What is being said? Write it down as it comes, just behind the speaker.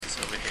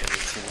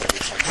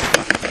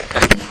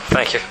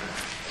Thank you.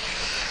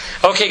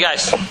 Okay,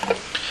 guys.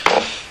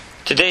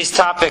 Today's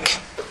topic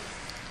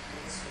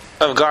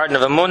of Garden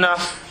of Emunah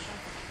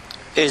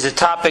is the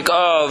topic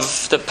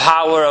of the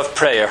power of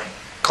prayer.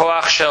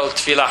 Koach shel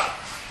tefillah.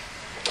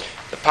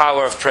 The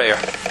power of prayer.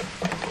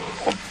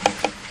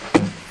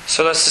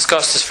 So let's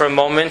discuss this for a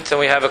moment, and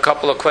we have a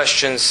couple of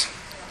questions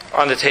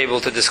on the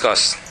table to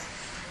discuss.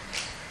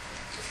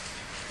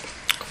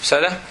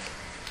 Sada?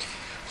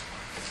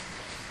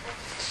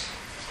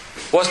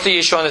 What's the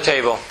issue on the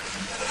table?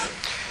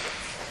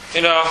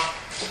 You know,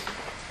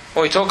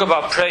 when we talk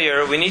about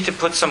prayer, we need to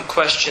put some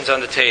questions on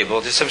the table.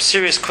 There's some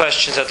serious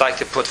questions I'd like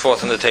to put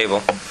forth on the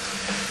table.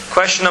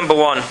 Question number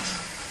one.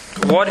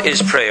 What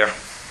is prayer?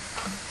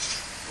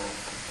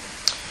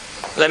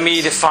 Let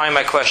me define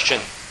my question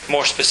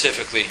more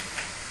specifically.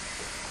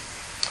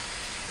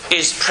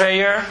 Is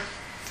prayer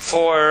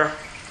for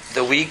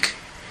the weak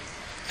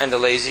and the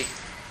lazy?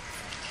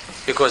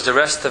 Because the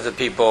rest of the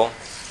people,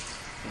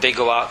 they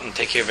go out and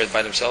take care of it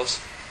by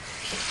themselves.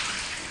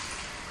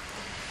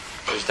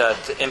 There's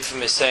that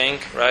infamous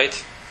saying,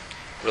 right?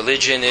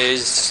 Religion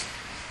is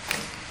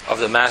of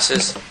the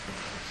masses.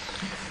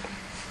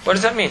 What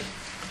does that mean?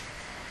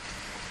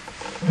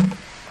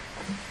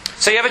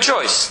 So you have a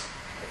choice.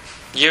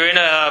 You're in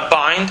a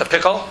bind, a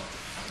pickle,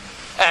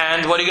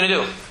 and what are you going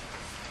to do?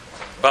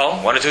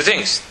 Well, one of two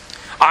things.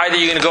 Either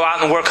you're going to go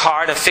out and work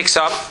hard and fix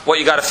up what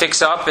you got to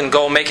fix up and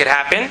go make it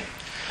happen,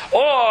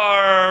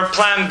 or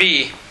plan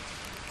B,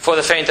 for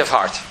the faint of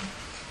heart.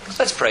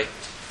 Let's pray.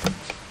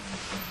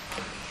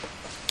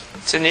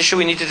 It's an issue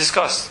we need to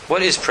discuss.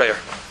 What is prayer?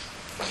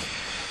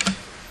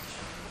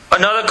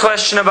 Another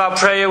question about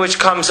prayer which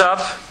comes up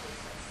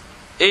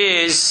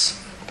is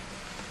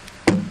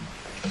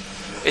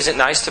it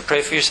nice to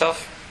pray for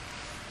yourself?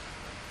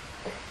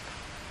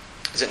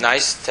 Is it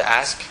nice to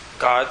ask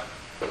God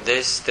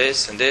this,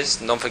 and this,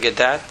 and don't forget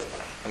that,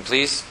 and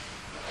please,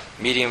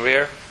 medium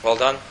rare, well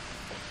done?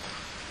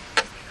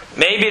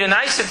 Maybe the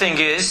nicer thing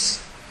is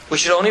we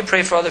should only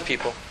pray for other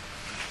people.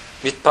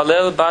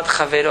 Mitpalel bad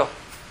chavero.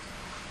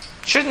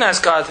 Shouldn't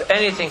ask God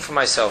anything for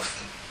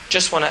myself.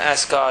 Just want to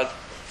ask God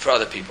for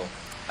other people.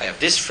 I have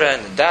this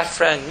friend and that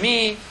friend.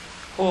 Me,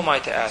 who am I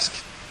to ask?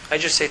 I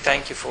just say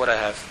thank you for what I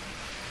have.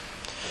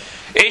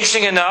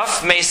 Interesting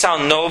enough, may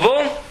sound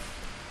noble,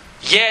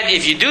 yet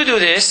if you do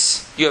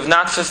this, you have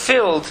not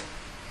fulfilled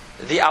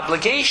the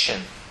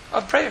obligation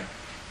of prayer.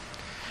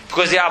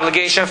 Because the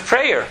obligation of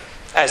prayer,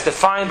 as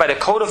defined by the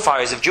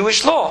codifiers of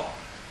Jewish law,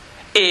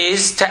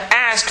 is to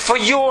ask for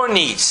your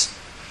needs.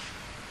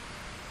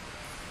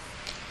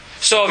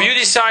 So if you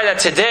decide that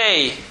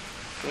today,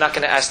 I'm not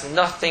going to ask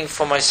nothing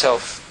for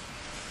myself.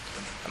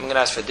 I'm going to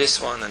ask for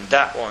this one, and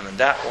that one, and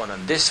that one,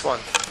 and this one.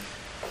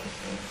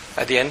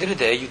 At the end of the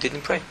day, you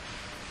didn't pray.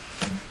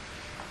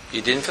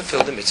 You didn't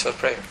fulfill the mitzvah of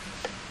prayer.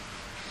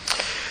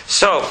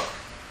 So,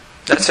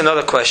 that's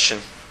another question.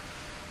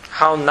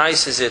 How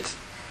nice is it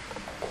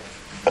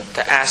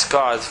to ask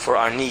God for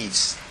our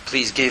needs?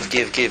 Please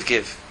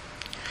give.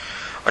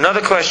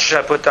 Another question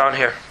I put down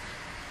here.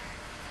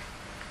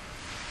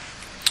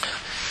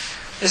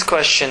 This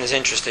question is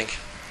interesting.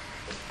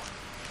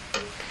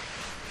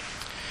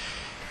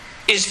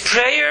 Is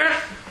prayer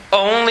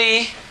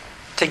only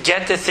to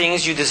get the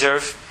things you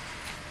deserve?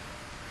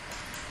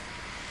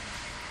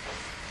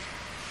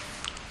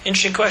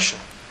 Interesting question.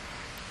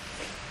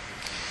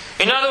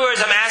 In other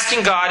words, I'm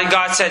asking God and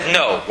God said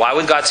no. Why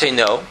would God say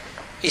no?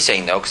 He's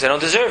saying no because I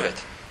don't deserve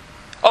it.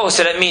 Oh,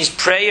 so that means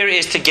prayer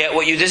is to get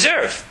what you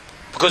deserve.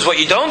 Because what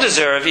you don't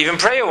deserve, even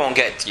prayer won't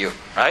get to you.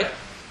 Right?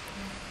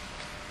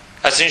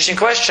 That's an interesting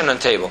question on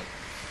the table.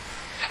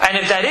 And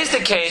if that is the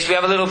case, we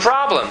have a little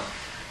problem.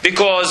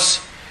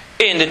 Because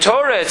in the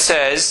Torah it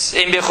says,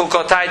 "Im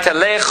bichukotai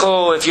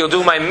telechu," if you'll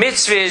do my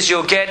mitzvahs,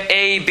 you'll get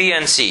A, B,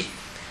 and C.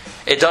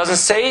 It doesn't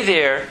say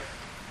there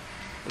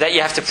that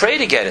you have to pray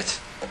to get it.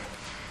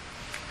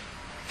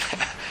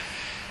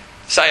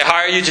 So I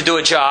hire you to do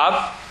a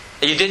job,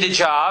 and you did the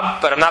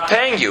job, but I'm not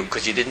paying you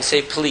because you didn't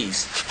say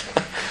please.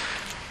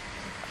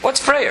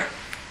 What's prayer?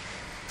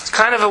 It's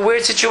kind of a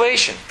weird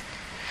situation.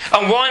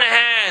 On one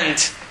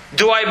hand,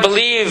 do I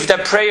believe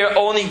that prayer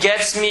only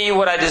gets me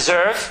what I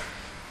deserve?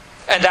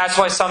 And that's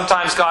why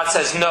sometimes God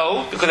says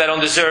no, because I don't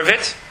deserve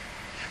it.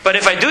 But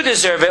if I do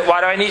deserve it,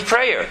 why do I need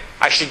prayer?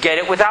 I should get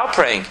it without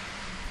praying.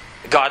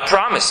 God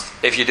promised,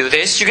 if you do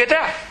this, you get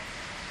that.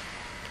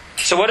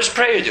 So what does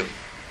prayer do?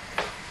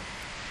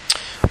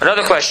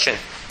 Another question.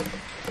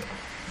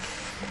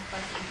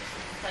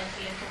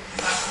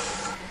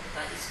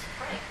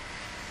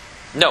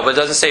 No, but it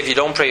doesn't say if you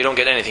don't pray, you don't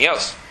get anything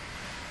else.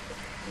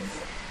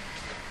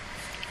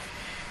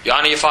 You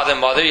honor your father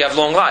and mother, you have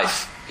long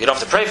life. You don't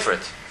have to pray for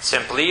it.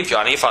 Simply, if you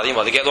honor your father and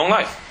mother, you get long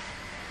life.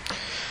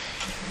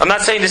 I'm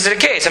not saying this is the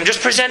case. I'm just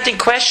presenting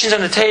questions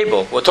on the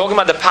table. We're talking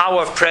about the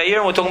power of prayer,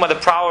 and we're talking about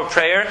the power of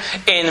prayer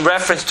in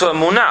reference to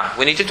Emunah.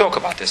 We need to talk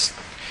about this.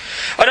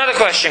 Another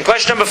question.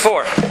 Question number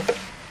 4.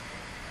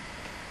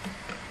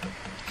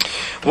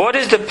 What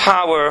is the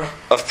power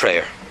of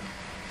prayer?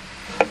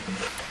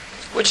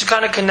 Which is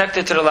kind of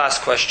connected to the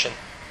last question.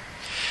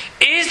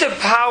 Is the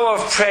power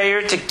of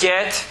prayer to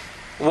get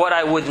what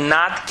I would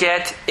not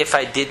get if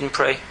I didn't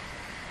pray?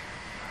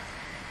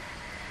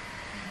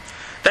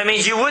 That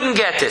means you wouldn't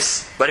get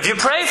this. But if you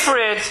pray for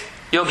it,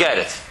 you'll get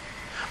it.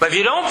 But if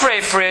you don't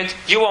pray for it,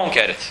 you won't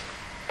get it.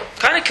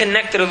 Kind of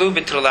connected a little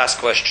bit to the last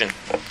question.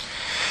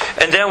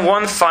 And then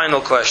one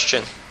final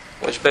question,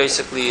 which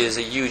basically is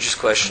a huge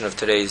question of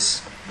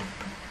today's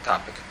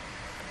topic.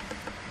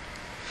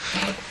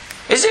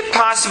 Is it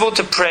possible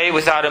to pray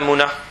without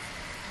emunah?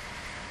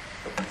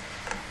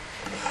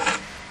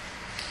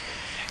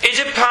 Is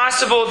it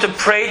possible to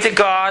pray to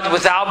God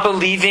without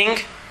believing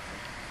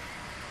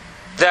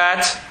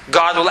that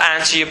God will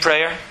answer your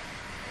prayer?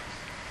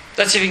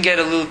 Let's even get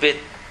a little bit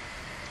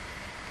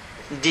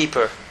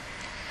deeper.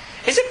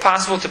 Is it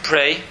possible to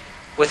pray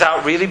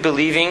without really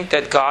believing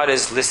that God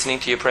is listening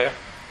to your prayer?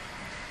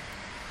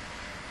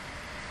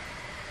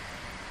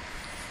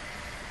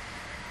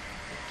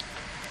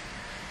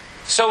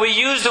 So we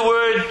use the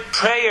word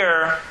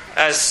prayer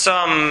as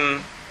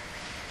some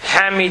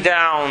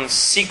hand-me-down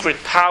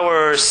secret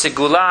power,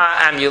 segula,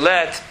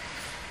 amulet.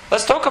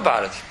 Let's talk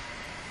about it.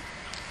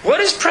 What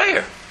is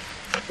prayer?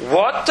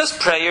 What does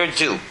prayer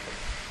do?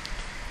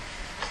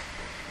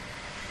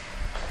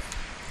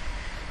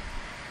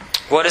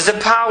 What is the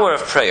power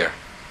of prayer?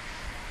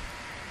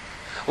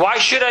 Why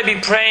should I be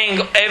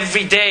praying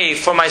every day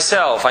for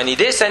myself? I need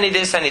this, I need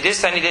this, I need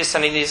this, I need this,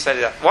 I need this, I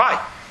need that.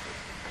 Why?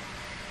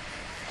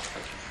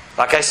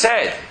 Like I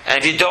said,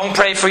 and if you don't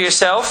pray for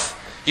yourself,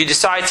 you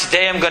decide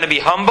today I'm going to be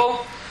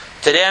humble,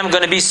 today I'm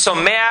going to be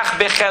someach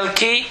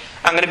bechelki,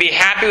 I'm going to be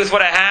happy with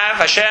what I have.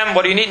 Hashem,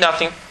 what do you need?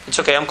 Nothing. It's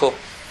okay, I'm cool.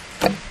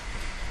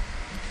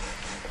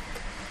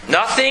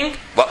 Nothing?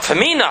 Well, for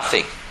me,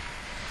 nothing.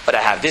 But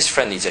I have this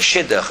friend needs a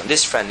shidduch, and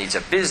this friend needs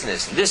a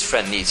business, and this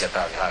friend needs a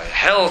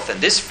health,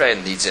 and this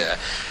friend needs a...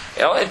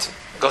 it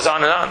goes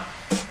on and on.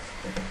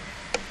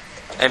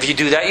 And if you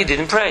do that, you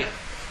didn't pray.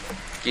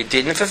 You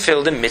didn't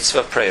fulfill the mitzvah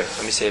of prayer.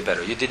 Let me say it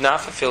better. You did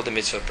not fulfill the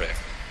mitzvah of prayer.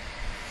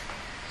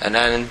 And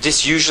then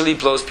this usually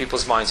blows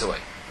people's minds away.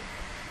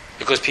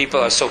 Because people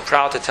are so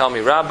proud to tell me,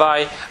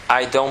 Rabbi,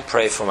 I don't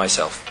pray for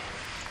myself.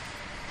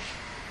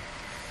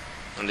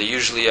 And they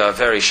usually are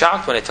very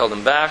shocked when I tell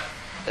them back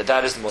that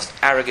that is the most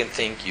arrogant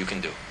thing you can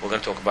do. We're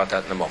going to talk about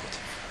that in a moment.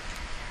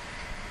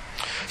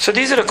 So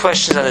these are the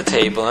questions on the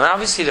table. And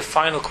obviously the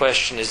final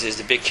question is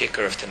the big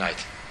kicker of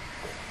tonight.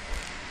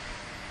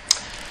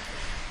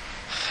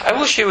 I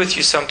will share with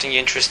you something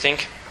interesting.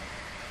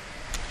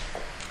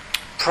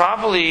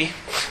 Probably,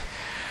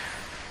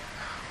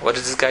 what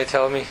did this guy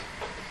tell me?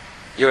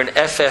 You're an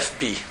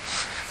FFB,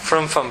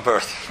 from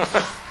birth.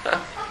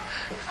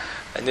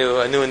 I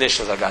knew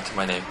initials I got to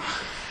my name.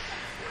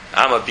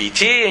 I'm a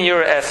BT and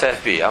you're a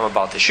FFB. I'm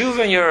about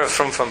teshuva and you're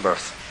from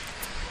birth.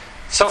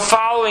 So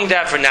following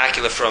that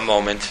vernacular for a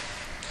moment,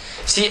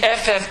 see,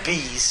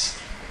 FFBs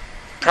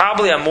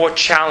probably are more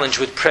challenged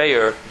with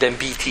prayer than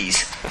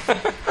BTs.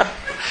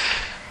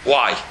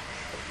 Why?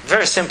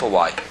 Very simple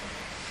why.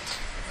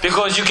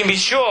 Because you can be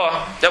sure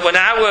that when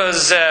I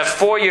was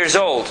 4 years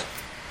old,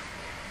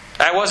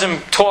 I wasn't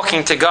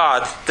talking to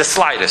God the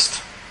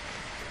slightest.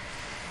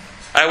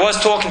 I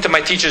was talking to my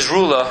teacher's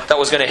ruler that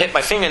was going to hit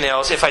my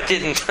fingernails if I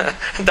didn't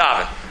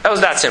daven. That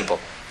was that simple.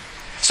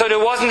 So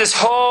there wasn't this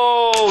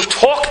whole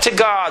talk to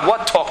God.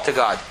 What talk to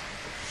God?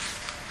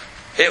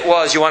 It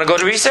was, you want to go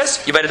to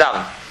recess? You better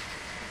daven.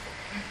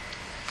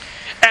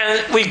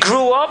 And we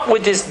grew up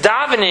with this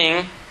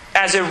davening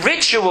as a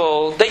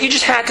ritual that you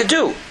just had to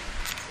do.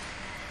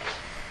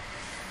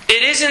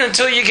 It isn't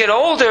until you get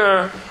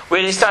older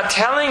where they start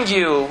telling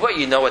you, well,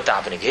 you know what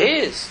davening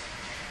is.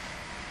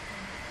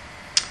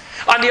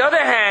 On the other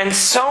hand,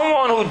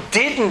 someone who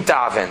didn't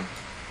daven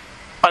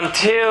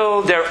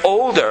until they're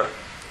older,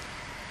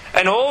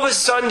 and all of a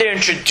sudden they're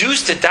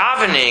introduced to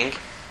davening,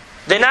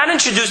 they're not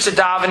introduced to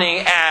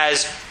davening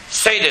as,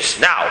 say this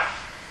now.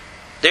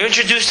 They're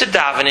introduced to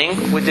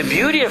davening with the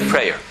beauty of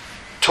prayer.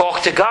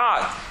 Talk to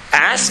God.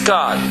 Ask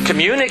God.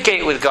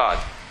 Communicate with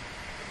God.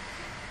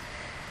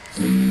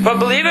 But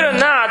believe it or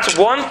not,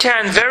 one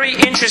can very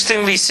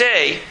interestingly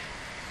say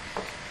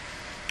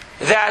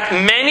that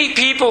many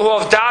people who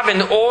have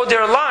davened all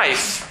their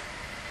life,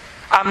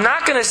 I'm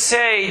not going to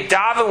say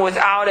daven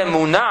without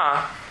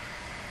emunah,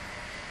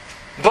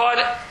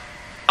 but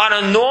on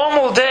a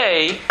normal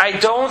day, I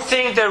don't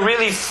think they're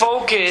really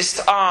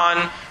focused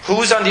on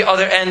who's on the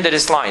other end of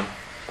this line.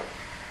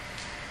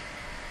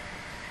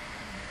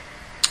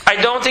 I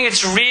don't think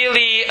it's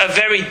really a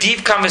very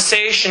deep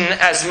conversation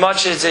as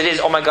much as it is,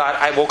 oh my God,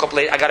 I woke up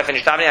late, I got to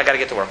finish davening, I got to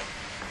get to work.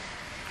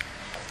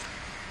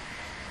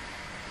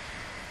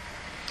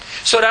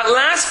 So that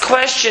last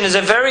question is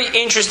a very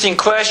interesting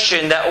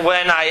question that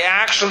when I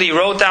actually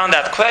wrote down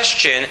that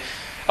question,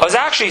 I was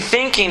actually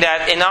thinking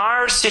that in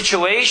our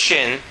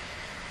situation,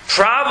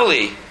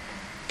 probably,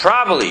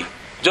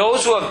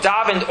 those who have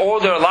davened all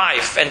their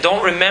life and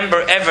don't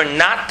remember ever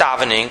not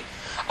davening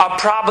are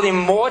probably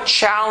more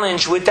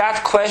challenged with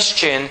that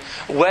question,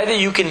 whether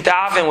you can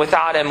daven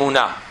without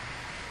emunah.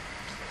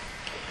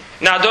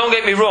 Now don't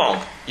get me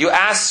wrong, you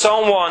ask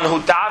someone who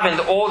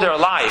davened all their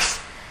life,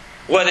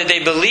 whether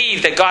they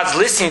believe that God's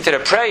listening to their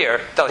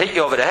prayer, they'll hit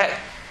you over the head.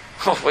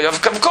 Of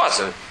course.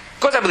 Of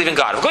course I believe in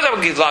God. Of course I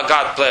believe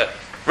God.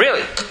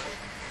 Really?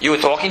 You were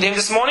talking to Him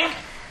this morning?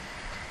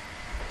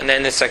 And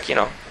then it's like,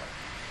 got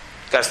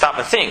to stop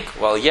and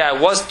think. Well, yeah, I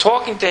was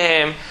talking to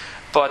Him,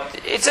 but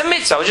it's a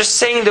mitzvah. I was just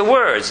saying the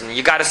words, and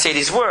you got to say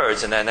these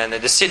words. And then the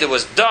siddur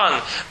was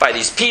done by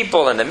these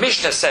people, and the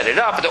Mishnah set it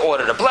up, and the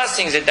order the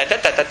blessings, and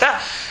da.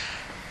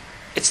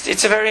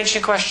 It's a very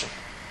interesting question.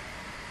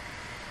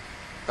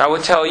 I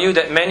would tell you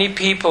that many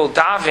people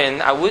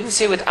daven, I wouldn't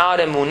say without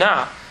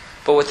emunah,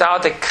 but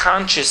without the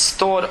conscious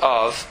thought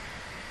of,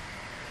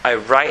 I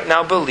right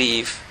now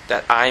believe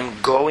that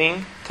I'm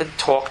going to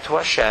talk to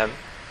Hashem,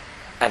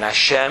 and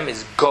Hashem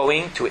is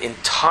going to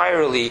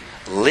entirely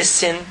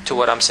listen to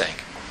what I'm saying.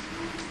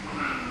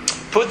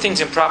 Put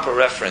things in proper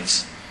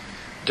reference.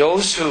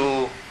 Those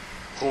who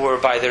were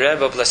by the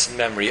Rebbe of blessed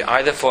memory,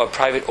 either for a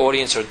private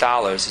audience or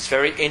dollars, it's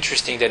very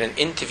interesting that in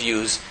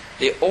interviews,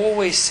 they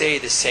always say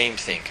the same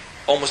thing.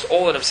 Almost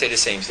all of them say the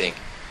same thing.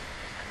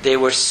 They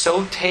were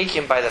so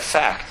taken by the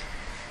fact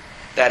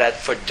that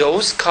for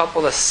those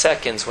couple of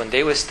seconds when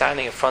they were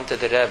standing in front of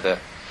the Rebbe,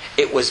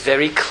 it was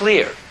very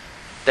clear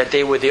that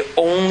they were the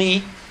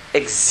only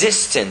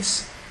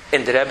existence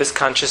in the Rebbe's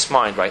conscious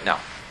mind right now.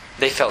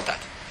 They felt that.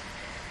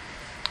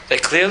 They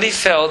clearly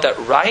felt that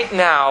right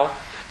now,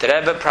 the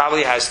Rebbe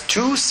probably has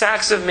 2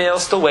 sacks of mail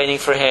still waiting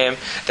for him.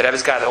 The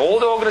Rebbe's got all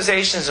the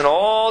organizations and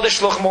all the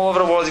shluchim all over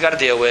the world he's got to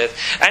deal with.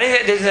 And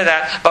this and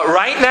that. But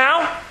right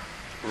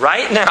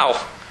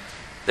now,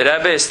 the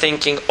Rebbe is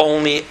thinking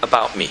only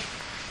about me.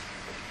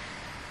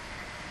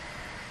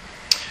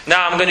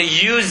 Now I'm going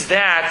to use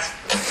that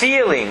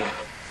feeling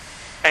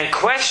and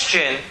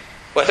question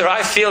whether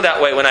I feel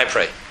that way when I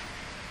pray.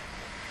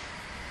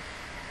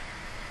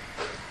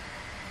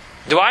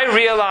 Do I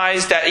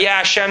realize that,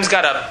 Hashem's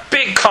got a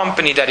big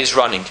company that He's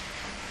running.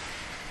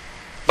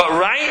 But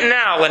right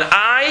now, when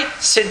I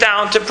sit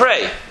down to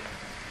pray,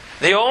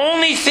 the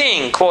only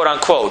thing, quote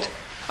unquote,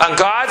 on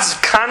God's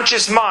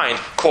conscious mind,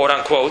 quote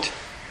unquote,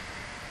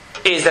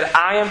 is that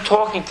I am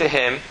talking to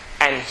Him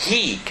and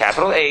He,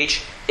 capital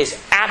H,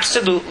 is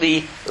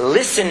absolutely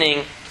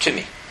listening to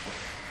me.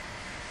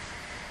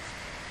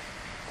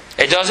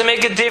 It doesn't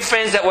make a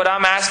difference that what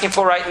I'm asking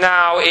for right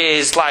now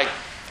is like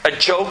a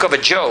joke of a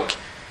joke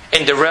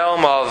in the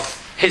realm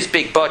of His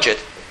big budget.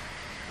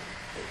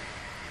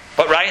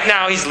 But right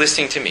now He's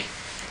listening to me.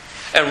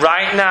 And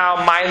right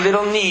now my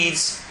little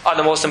needs are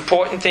the most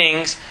important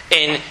things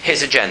in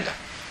His agenda.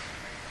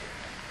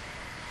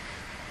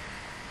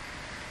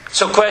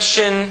 So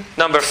question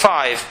number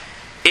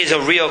 5 is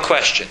a real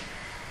question.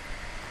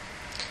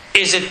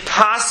 Is it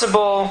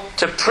possible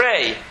to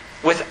pray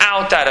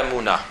without that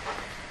emunah?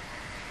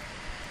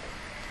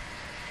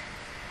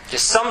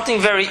 There's something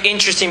very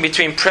interesting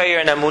between prayer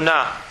and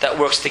emunah that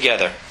works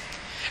together.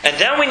 And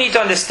then we need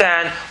to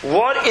understand,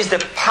 what is the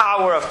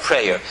power of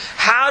prayer?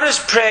 How does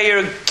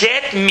prayer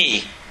get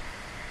me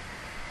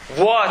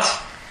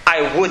what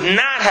I would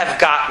not have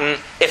gotten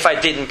if I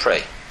didn't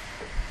pray?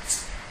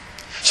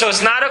 So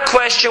it's not a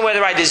question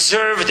whether I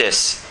deserve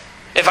this.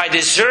 If I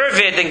deserve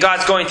it, then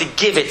God's going to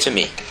give it to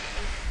me.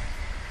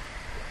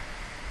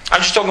 I'm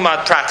just talking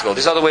about practical.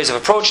 There's other ways of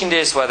approaching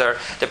this, whether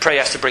the prayer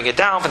has to bring it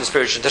down from the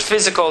spiritual to the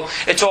physical.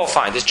 It's all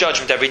fine. There's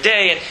judgment every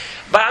day.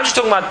 But I'm just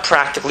talking about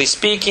practically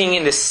speaking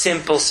in the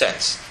simple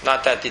sense.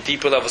 Not that the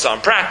deeper levels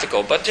aren't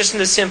practical, but just in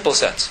the simple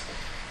sense.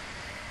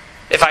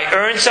 If I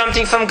earn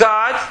something from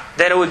God,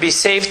 then it would be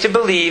safe to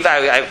believe,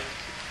 I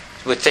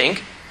would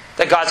think,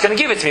 that God's going to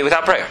give it to me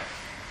without prayer.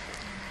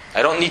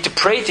 I don't need to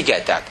pray to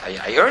get that.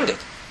 I earned it.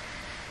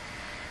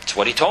 It's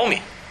what He told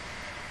me.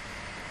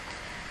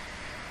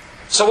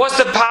 So what's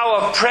the power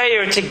of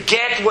prayer to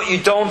get what you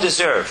don't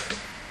deserve?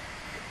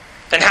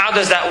 And how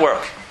does that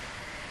work?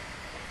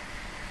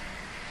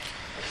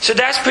 So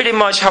that's pretty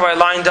much how I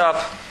lined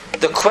up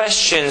the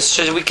questions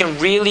so that we can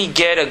really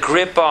get a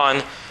grip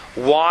on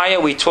why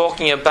are we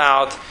talking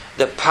about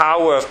the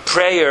power of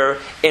prayer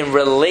in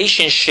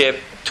relationship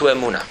to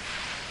emunah.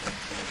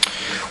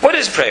 What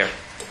is prayer?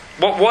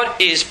 What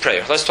is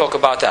prayer? Let's talk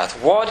about that.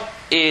 What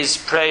is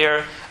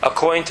prayer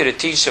according to the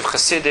teachings of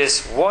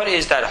Chassidus? What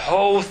is that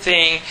whole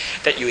thing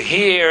that you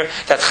hear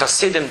that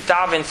Chassidim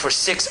daven for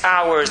 6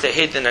 hours? They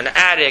hid in an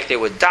attic. They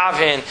would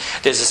daven.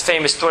 There's this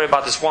famous story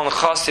about this one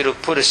Chassid who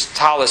put his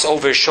talus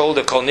over his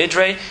shoulder called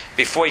Nidre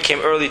before he came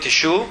early to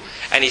shul,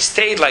 and he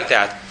stayed like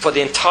that for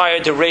the entire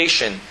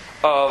duration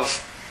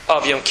of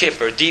Yom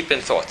Kippur, deep in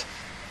thought.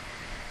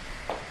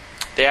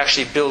 They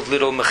actually built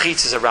little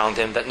mechitzas around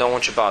him that no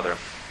one should bother him.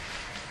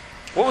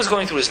 What was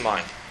going through his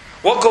mind?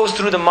 What goes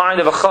through the mind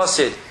of a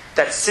chassid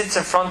that sits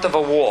in front of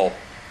a wall,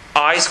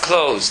 eyes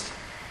closed,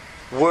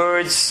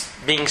 words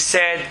being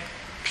said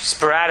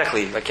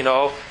sporadically, like,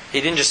 he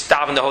didn't just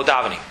daven the whole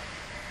davening.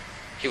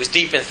 He was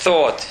deep in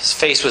thought, his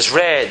face was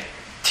red,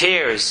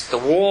 tears, the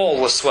wall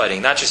was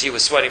sweating, not just he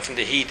was sweating from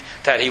the heat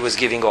that he was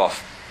giving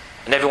off.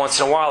 And every once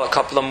in a while, a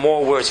couple of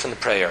more words from the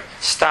prayer.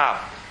 Stop,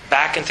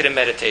 back into the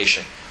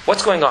meditation.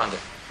 What's going on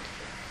there?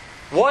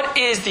 What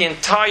is the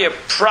entire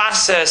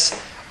process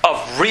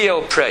of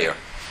real prayer.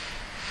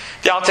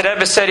 The Alter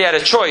Rebbe said he had a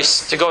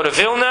choice to go to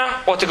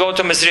Vilna or to go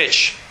to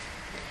Lipszyc.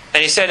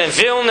 And he said in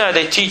Vilna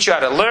they teach you how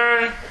to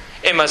learn.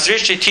 In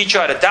Lipszyc they teach you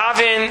how to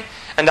daven.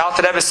 And the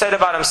Alter Rebbe said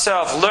about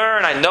himself,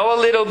 learn, I know a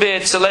little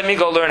bit, so let me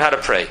go learn how to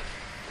pray.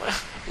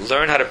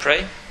 Learn how to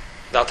pray?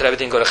 The Alter Rebbe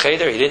didn't go to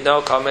Cheder. He didn't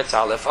know, Kametz,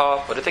 Aleph,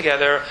 put it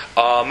together,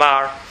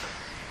 Mar.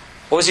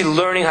 What was he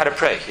learning how to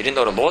pray? He didn't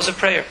know the laws of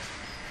prayer.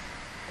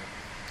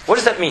 What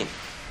does that mean?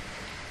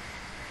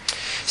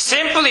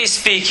 Simply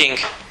speaking,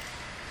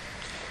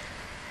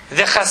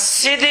 the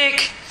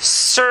Hasidic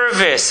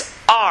service,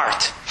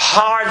 art,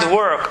 hard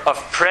work of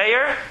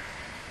prayer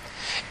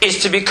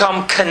is to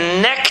become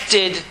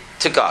connected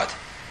to God.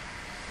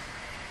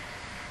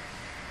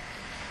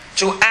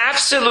 To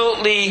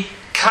absolutely,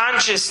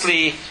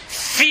 consciously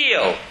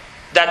feel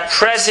that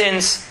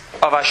presence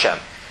of Hashem.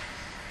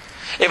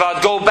 If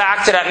I'd go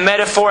back to that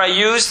metaphor I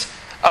used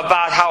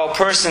about how a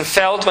person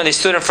felt when they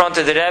stood in front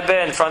of the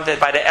Rebbe,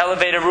 by the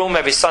elevator room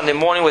every Sunday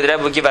morning where the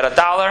Rebbe would give out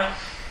 $1,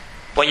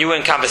 when you were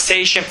in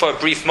conversation for a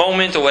brief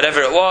moment or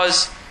whatever it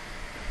was,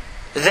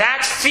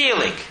 that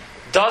feeling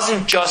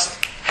doesn't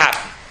just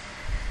happen.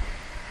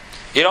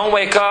 You don't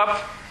wake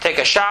up, take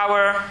a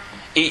shower,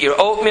 eat your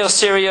oatmeal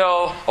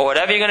cereal, or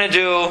whatever you're going to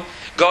do,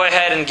 go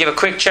ahead and give a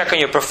quick check on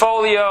your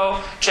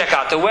portfolio, check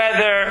out the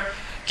weather,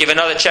 give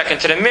another check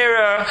into the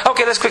mirror.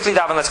 Okay, let's quickly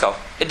daven, let's go.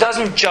 It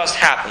doesn't just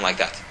happen like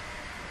that.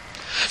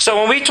 So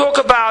when we talk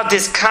about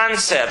this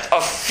concept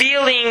of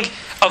feeling,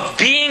 of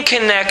being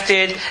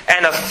connected,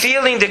 and of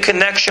feeling the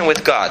connection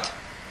with God,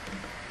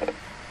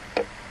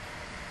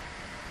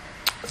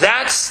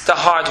 that's the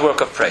hard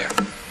work of prayer.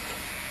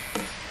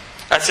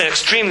 That's an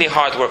extremely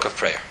hard work of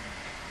prayer.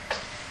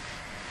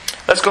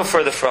 Let's go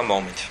further for a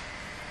moment.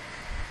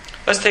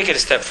 Let's take it a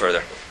step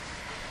further.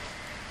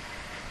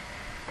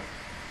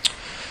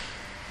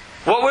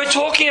 What we're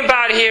talking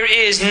about here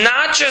is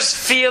not just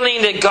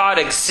feeling that God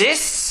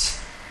exists,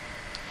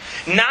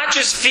 not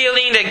just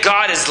feeling that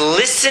God is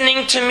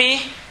listening to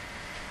me,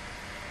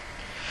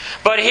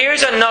 but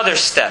here's another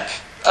step,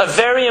 a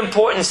very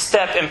important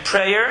step in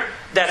prayer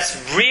that's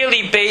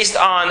really based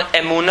on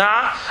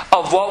emunah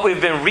of what we've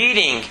been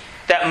reading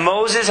that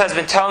Moses has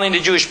been telling the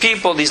Jewish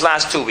people these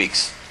last 2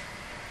 weeks.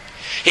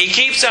 He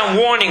keeps on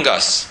warning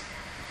us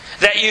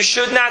that you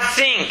should not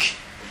think,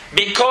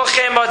 it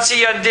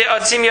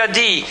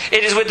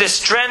is with the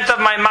strength of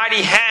my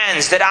mighty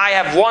hands that I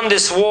have won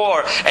this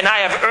war, and I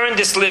have earned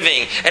this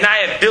living, and I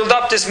have built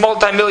up this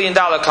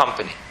multi-million-dollar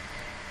company.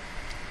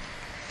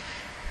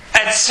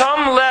 At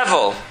some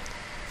level,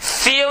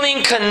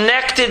 feeling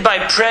connected by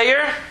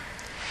prayer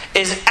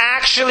is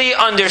actually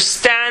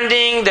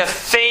understanding the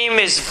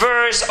famous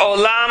verse,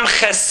 Olam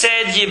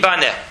Chesed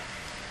Yibaneh.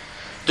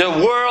 The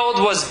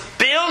world was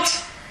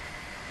built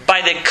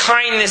by the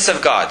kindness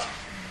of God.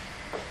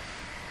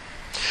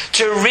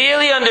 To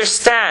really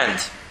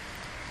understand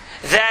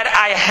that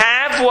I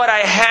have what I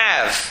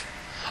have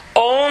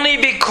only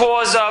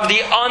because of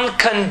the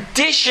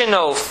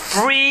unconditional,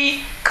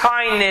 free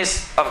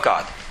kindness of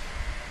God.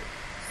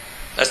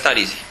 That's not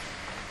easy.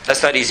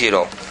 That's not easy at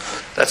all.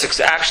 That's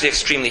actually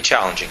extremely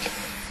challenging.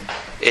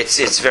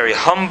 It's very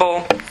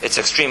humble. It's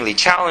extremely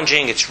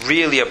challenging. It's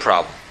really a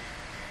problem.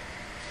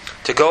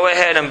 To go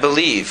ahead and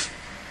believe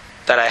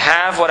that I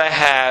have what I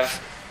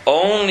have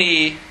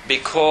only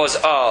because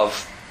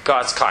of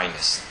God's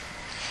kindness.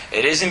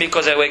 It isn't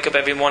because I wake up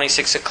every morning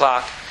 6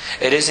 o'clock.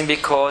 It isn't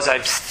because I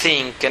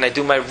think and I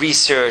do my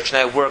research and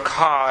I work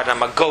hard and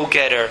I'm a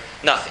go-getter.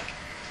 Nothing.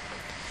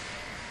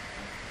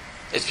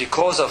 It's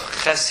because of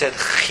chesed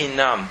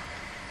chinam,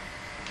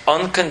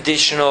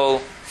 unconditional,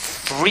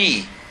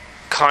 free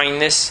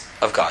kindness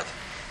of God.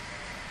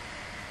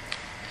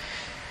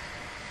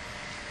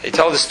 They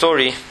tell the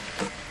story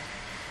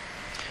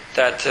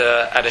that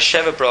at a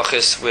Sheva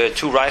Brachas where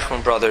two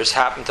Reichman brothers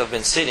happened to have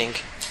been sitting.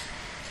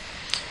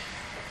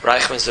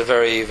 Reichman's a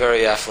very,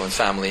 very affluent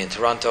family in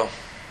Toronto.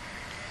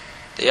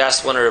 They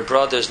asked one of their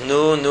brothers,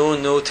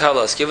 no, tell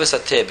us, give us a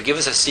tip, give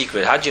us a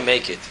secret. How'd you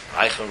make it?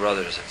 Reichman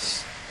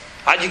brothers,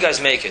 how'd you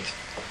guys make it?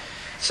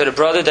 So the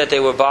brother that they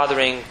were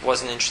bothering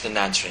wasn't interested in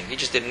answering. He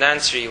just didn't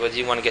answer. He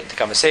didn't want to get into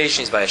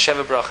conversation. He's by a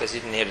Sheva Brachas. He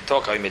didn't hear to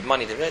talk how he made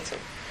money.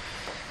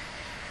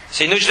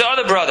 So he nudged the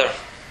other brother.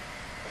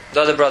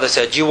 The other brother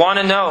said, do you want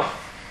to know?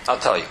 I'll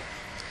tell you.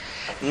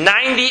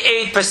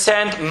 98%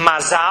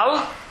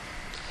 mazal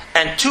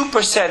and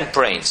 2%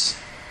 brains.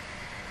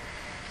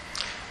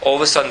 All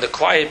of a sudden the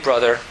quiet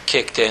brother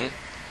kicked in,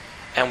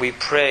 and we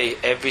pray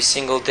every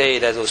single day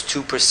that those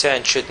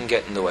 2% shouldn't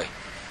get in the way.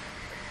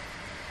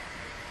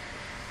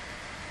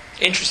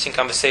 Interesting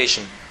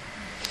conversation.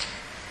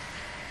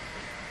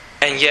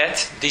 And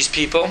yet, these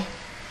people,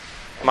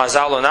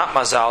 mazal or not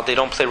mazal, they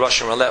don't play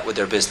Russian roulette with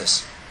their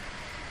business.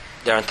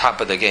 They're on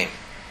top of the game.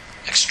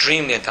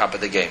 Extremely on top of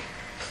the game.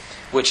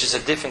 Which is a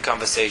different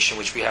conversation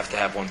which we have to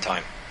have one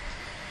time.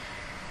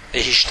 The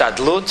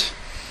hishtadlut,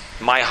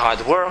 my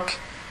hard work,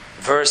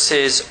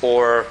 versus,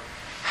 or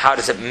how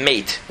does it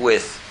mate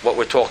with what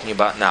we're talking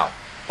about now.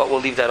 But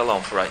we'll leave that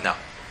alone for right now.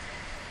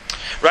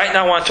 Right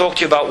now I want to talk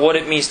to you about what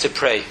it means to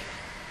pray.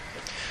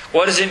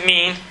 What does it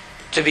mean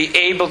to be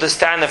able to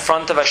stand in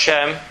front of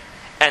Hashem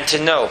and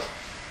to know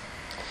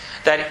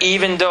that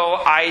even though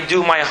I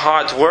do my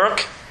hard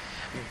work,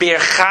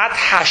 Birchat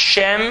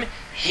Hashem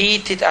hi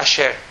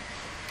titasher.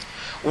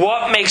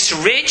 What makes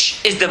rich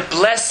is the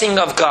blessing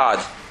of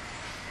God.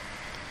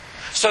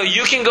 So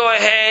you can go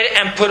ahead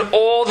and put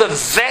all the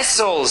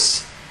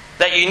vessels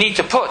that you need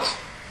to put.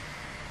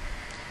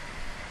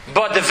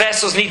 But the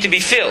vessels need to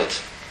be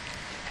filled.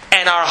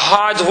 And our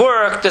hard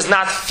work does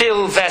not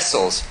fill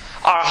vessels.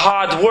 Our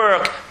hard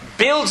work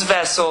builds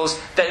vessels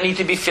that need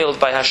to be filled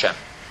by Hashem.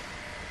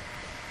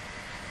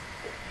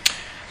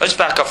 Let's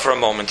back up for a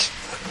moment.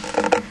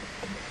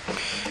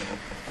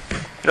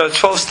 The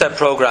 12-step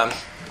program,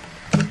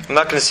 I'm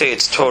not going to say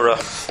it's Torah,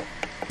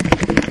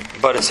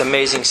 but it's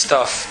amazing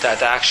stuff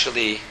that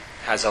actually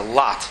has a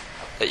lot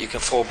that you can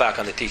fall back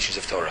on the teachings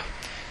of Torah.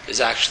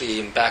 There's actually,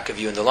 in back of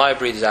you in the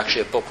library, there's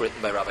actually a book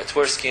written by Rabbi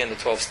Twersky on the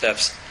 12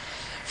 steps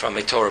from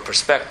a Torah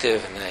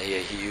perspective, and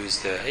he's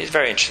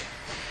very interesting.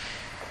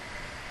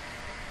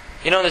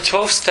 In the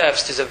 12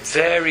 steps, there's a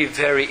very,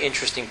 very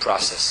interesting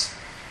process.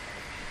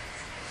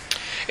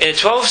 In the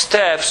 12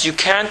 steps, you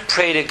can't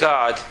pray to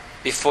God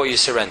before you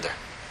surrender.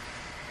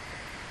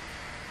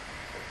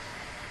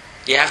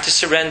 You have to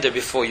surrender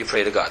before you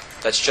pray to God.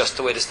 That's just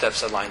the way the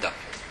steps are lined up.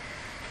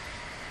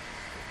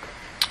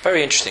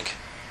 Very interesting.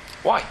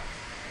 Why?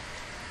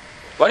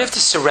 Why do you have to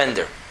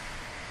surrender?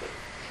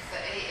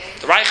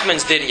 The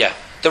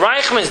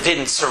Reichmans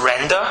didn't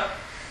surrender.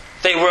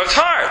 They worked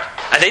hard.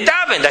 And they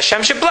davened.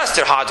 Hashem should bless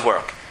their hard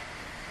work.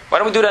 Why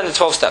don't we do that in the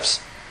 12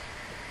 steps?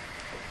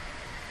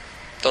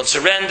 Don't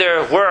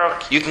surrender,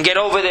 work, you can get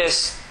over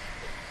this.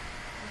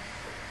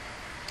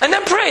 And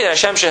then pray that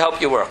Hashem should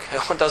help you work.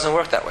 It doesn't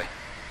work that way.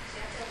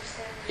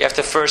 You have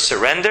to first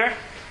surrender,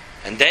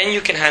 and then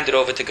you can hand it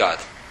over to God.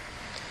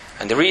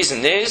 And the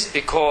reason is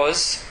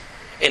because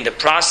in the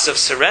process of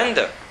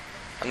surrender,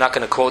 I'm not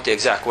going to quote the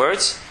exact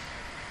words,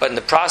 but in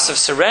the process of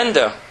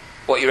surrender,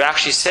 what you're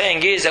actually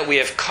saying is that we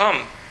have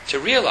come to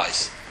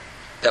realize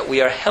that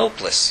we are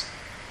helpless.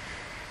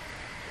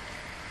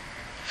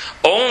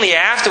 Only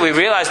after we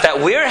realize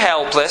that we're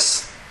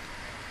helpless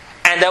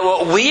and that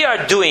what we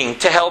are doing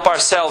to help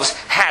ourselves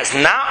has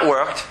not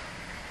worked,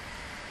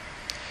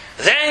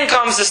 then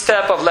comes the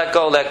step of let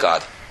go, let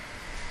God.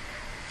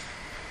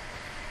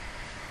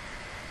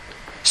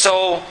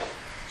 So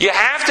you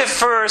have to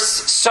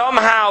first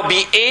somehow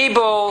be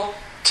able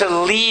to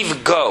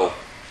leave go,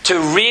 to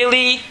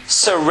really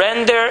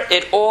surrender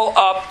it all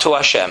up to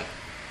Hashem.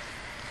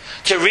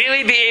 To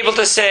really be able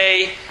to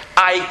say,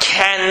 I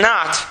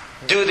cannot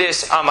do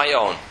this on my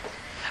own.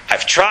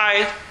 I've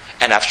tried,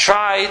 and I've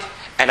tried,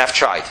 and I've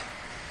tried.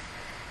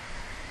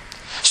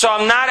 So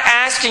I'm not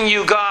asking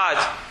you, God,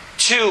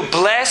 to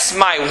bless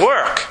my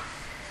work,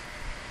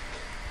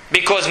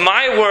 because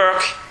my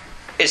work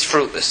is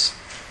fruitless.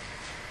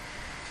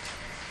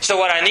 So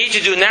what I need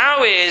to do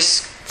now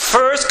is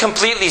first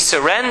completely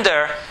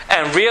surrender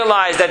and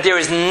realize that there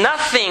is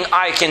nothing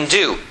I can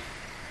do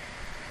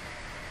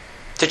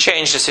to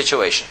change the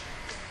situation.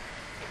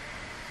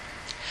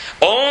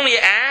 Only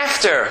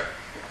after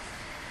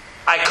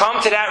I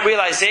come to that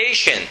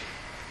realization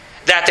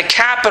that the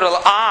capital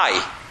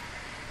I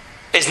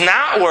is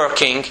not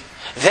working,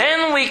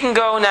 then we can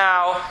go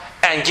now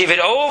and give it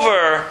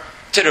over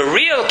to the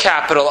real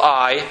capital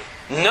I,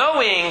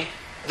 knowing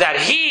that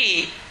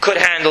He could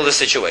handle the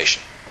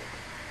situation.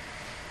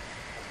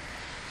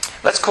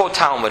 Let's quote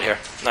Talmud here.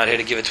 I'm not here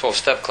to give a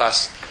 12-step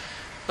class.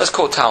 Let's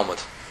quote Talmud.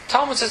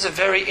 Talmud says a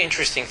very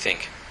interesting thing.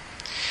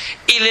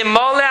 The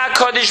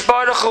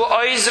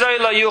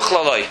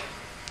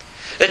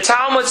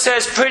Talmud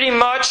says pretty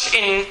much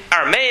in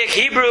Aramaic,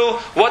 Hebrew,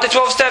 what the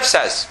 12 steps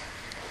says.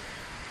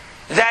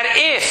 That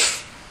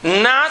if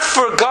not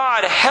for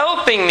God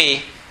helping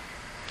me,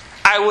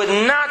 I would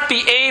not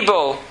be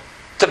able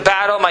to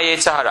battle my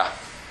Yetzer Hara.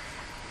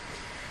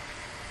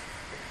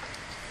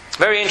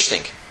 Very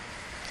interesting.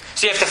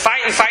 So you have to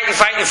fight and fight and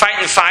fight and fight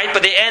and fight,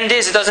 but the end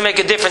is it doesn't make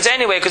a difference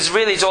anyway, because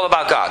really it's all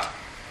about God.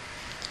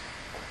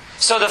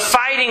 So the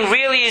fighting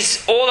really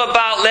is all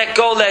about let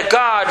go, let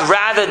God,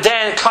 rather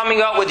than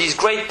coming up with these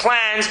great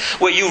plans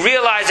where you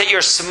realize that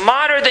you're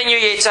smarter than your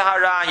Yetzer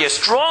Hara, you're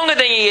stronger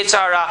than your Yetzer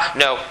Hara.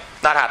 No,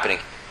 not happening.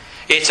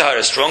 Yetzer Hara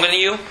is stronger than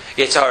you,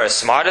 Yetzer Hara is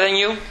smarter than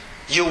you.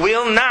 You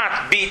will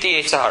not beat the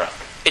Yetzer Hara.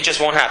 It just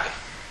won't happen.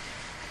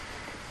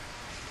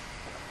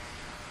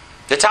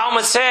 The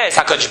Talmud says,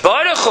 HaKadosh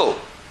Baruch Hu,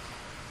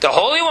 the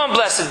Holy One,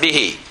 blessed be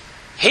He.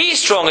 He's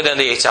stronger than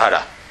the Yetzer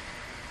Hara.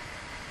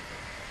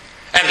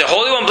 And if the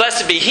Holy One,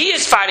 blessed be He,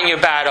 is fighting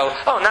your battle,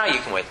 oh, now you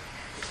can win.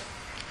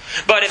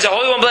 But if the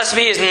Holy One, blessed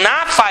be He, is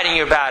not fighting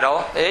your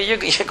battle, you're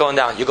going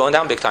down. You're going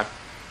down big time.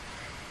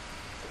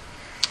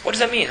 What does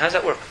that mean? How does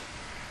that work?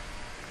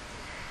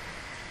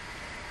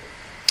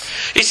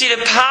 You see,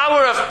 the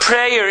power of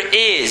prayer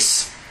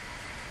is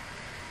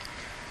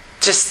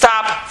to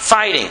stop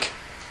fighting.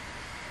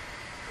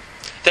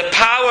 The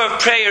power of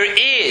prayer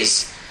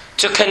is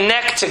to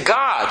connect to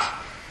God.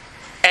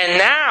 And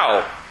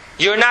now,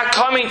 you're not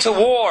coming to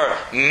war,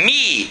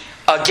 me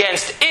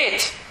against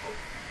it.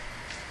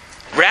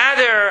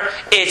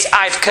 It's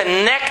I've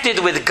connected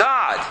with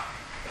God.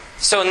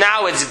 So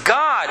now it's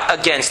God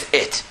against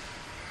it.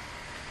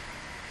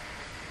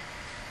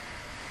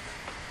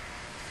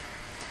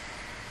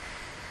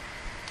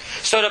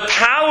 So the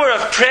power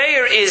of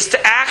prayer is to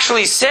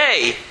actually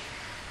say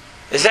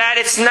that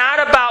it's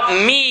not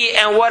about me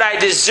and what I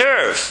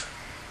deserve.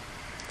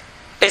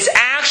 It's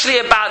actually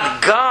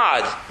about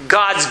God,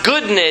 God's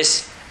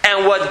goodness,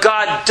 and what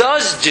God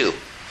does do.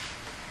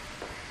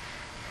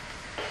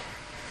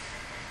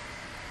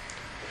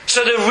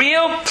 So the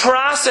real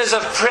process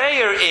of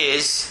prayer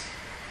is,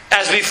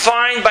 as we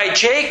find by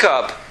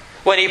Jacob,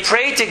 when he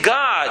prayed to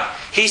God,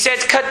 he said,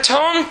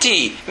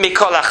 Katonti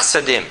mikol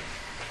achsadim.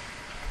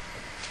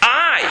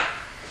 I,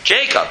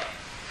 Jacob,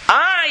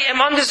 I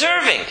am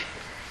undeserving.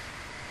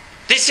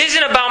 This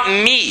isn't about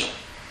me.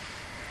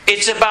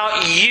 It's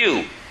about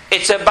you.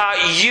 It's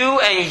about you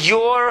and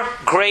your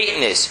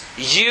greatness.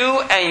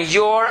 You and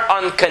your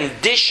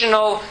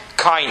unconditional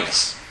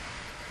kindness.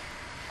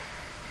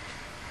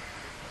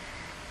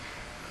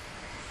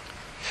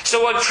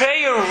 So what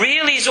prayer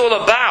really is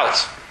all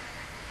about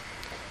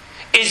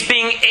is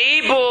being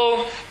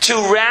able to,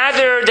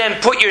 rather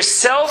than put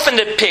yourself in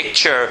the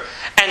picture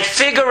and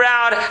figure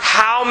out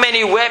how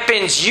many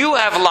weapons you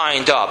have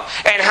lined up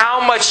and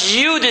how much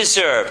you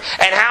deserve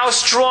and how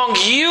strong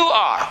you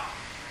are.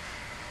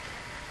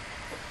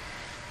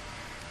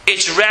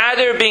 It's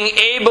rather being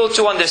able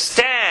to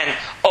understand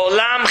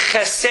Olam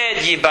Chesed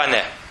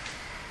Yibaneh.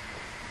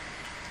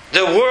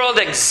 The world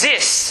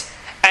exists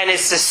and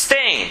is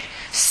sustained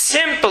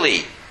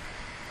simply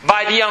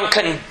by the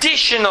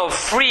unconditional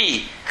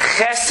free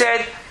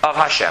Chesed of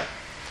Hashem,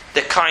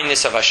 the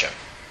kindness of Hashem.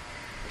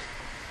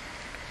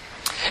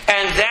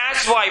 And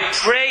that's why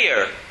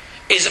prayer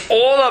is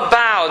all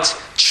about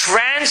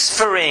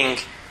transferring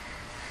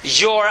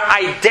your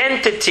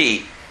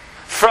identity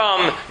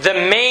from the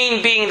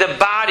main being the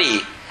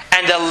body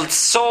and the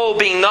soul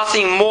being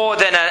nothing more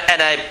than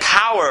a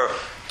power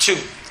to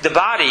the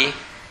body.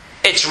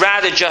 It's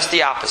rather just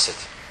the opposite.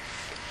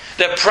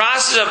 The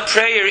process of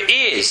prayer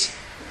is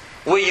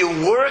where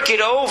you work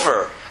it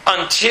over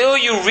until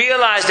you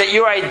realize that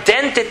your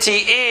identity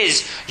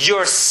is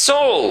your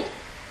soul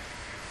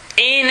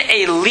in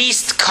a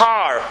leased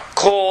car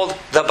called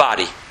the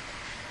body.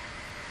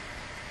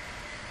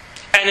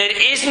 And it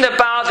isn't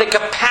about the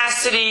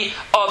capacity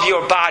of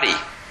your body.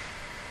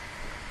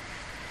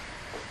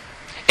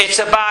 It's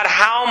about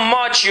how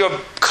much your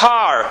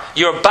car,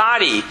 your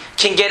body,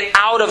 can get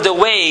out of the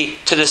way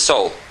to the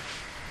soul.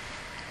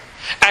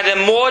 And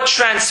the more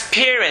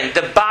transparent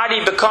the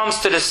body becomes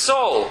to the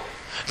soul,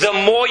 the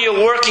more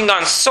you're working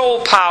on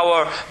soul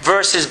power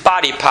versus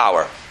body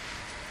power.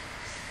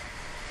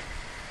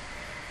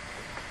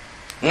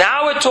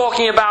 Now we're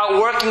talking about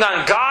working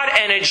on God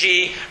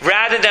energy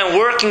rather than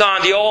working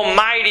on the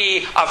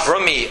almighty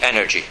Avrohom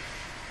energy.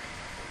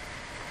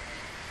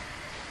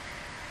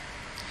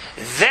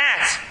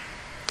 That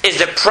is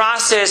the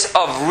process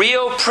of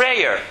real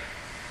prayer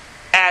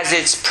as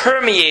it's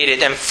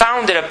permeated and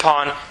founded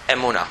upon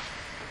emunah.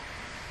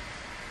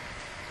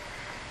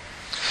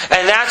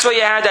 And that's why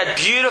you have that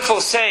beautiful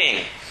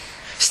saying,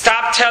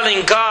 stop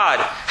telling God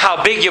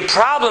how big your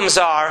problems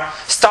are.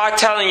 Start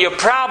telling your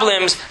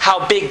problems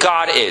how big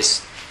God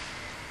is.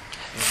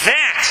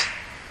 That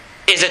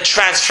is a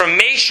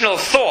transformational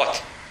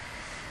thought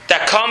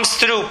that comes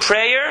through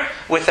prayer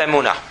with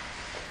emunah.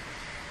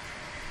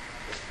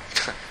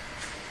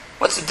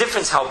 What's the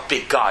difference how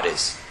big God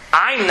is?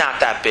 I'm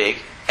not that big,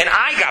 and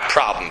I got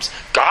problems.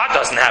 God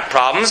doesn't have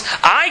problems.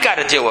 I got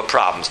to deal with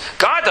problems.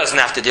 God doesn't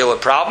have to deal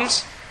with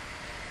problems.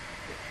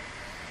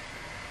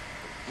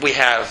 We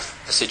have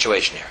a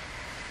situation here.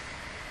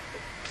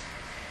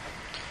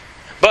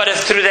 But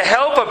if through the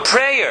help of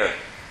prayer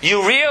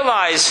you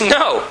realize,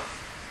 no,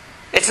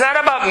 it's not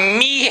about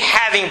me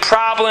having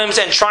problems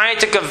and trying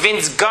to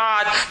convince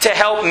God to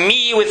help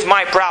me with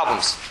my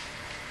problems.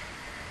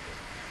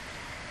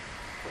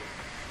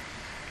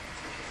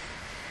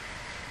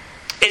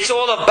 It's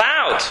all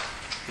about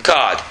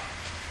God.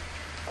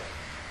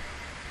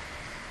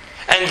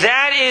 And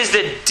that is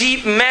the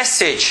deep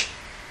message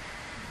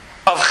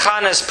of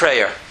Hannah's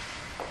prayer.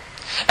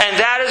 And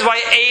that is why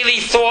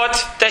Eli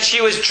thought that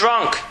she was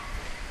drunk.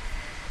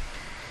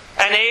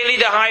 And Eli,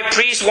 the high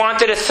priest,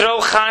 wanted to throw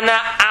Hannah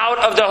out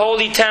of the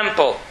holy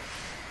temple.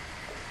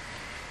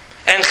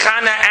 And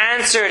Hannah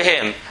answered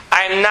him,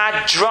 I'm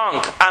not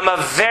drunk. I'm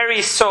a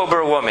very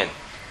sober woman.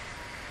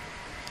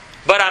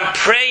 But I'm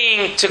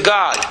praying to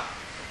God.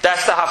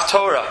 That's the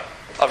Haftorah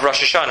of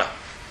Rosh Hashanah.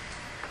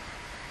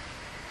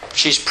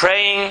 She's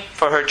praying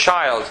for her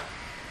child.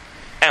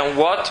 And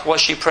what was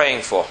she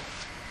praying for?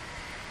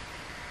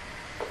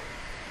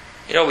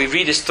 You know, we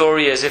read the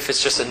story as if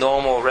it's just a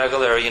normal,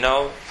 regular,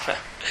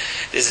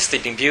 there's a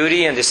Sleeping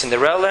Beauty and there's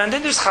Cinderella and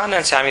then there's Hannah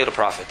and Samuel the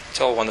prophet. It's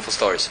all wonderful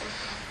stories.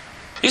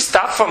 You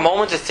stop for a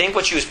moment to think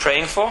what she was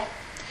praying for?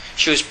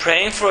 She was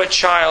praying for a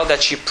child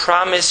that she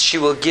promised she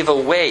will give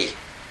away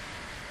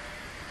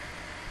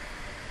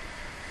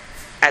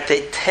at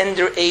the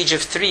tender age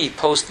of 3,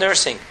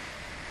 post-nursing.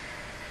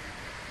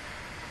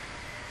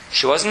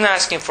 She wasn't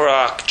asking for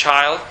a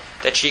child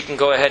that she can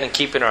go ahead and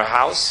keep in her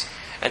house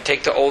and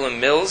take to Olin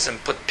Mills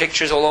and put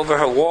pictures all over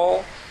her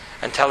wall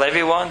and tell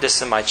everyone,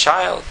 this is my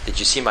child. Did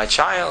you see my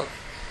child?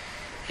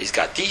 He's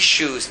got these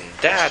shoes and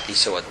that. He's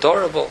so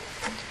adorable.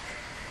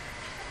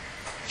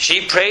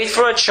 She prayed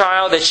for a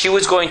child that she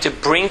was going to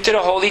bring to the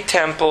Holy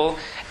Temple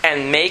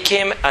and make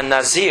him a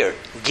Nazir.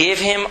 Give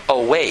him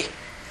away.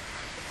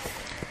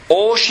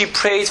 All she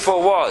prayed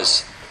for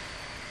was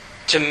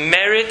to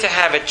merit to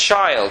have a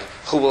child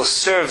who will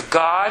serve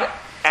God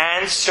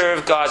and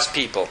serve God's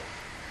people.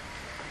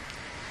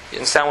 You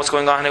understand what's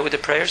going on here with the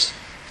prayers?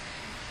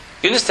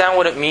 You understand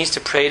what it means to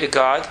pray to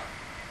God?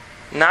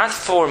 Not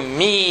for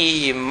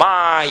me,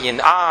 my,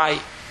 and I,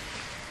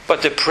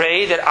 but to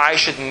pray that I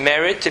should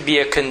merit to be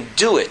a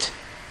conduit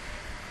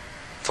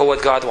for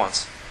what God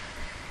wants.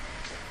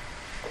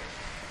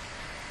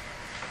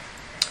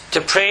 To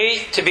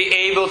pray to be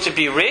able to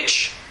be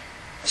rich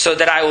so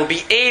that I will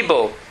be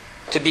able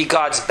to be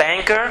God's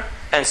banker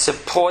and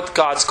support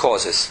God's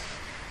causes.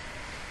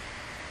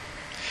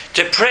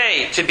 To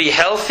pray to be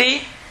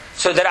healthy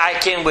so that I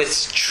can,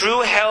 with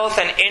true health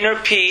and inner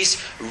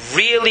peace,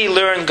 really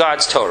learn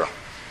God's Torah.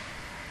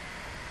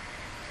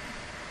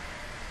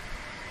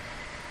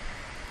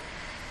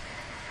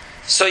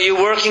 So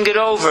you're working it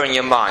over in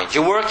your mind.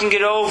 You're working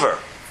it over.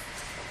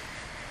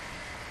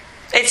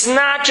 It's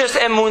not just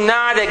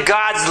emunah that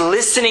God's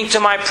listening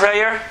to my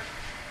prayer.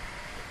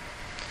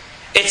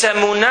 It's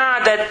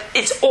emunah that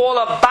it's all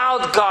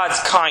about God's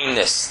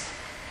kindness.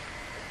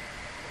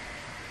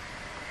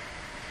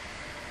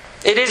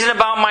 It isn't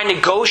about my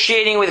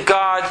negotiating with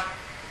God.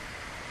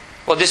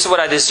 Well, this is what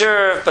I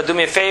deserve, but do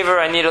me a favor,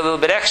 I need a little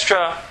bit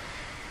extra.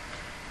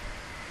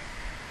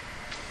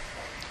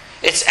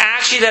 It's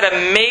actually that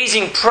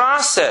amazing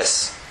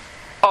process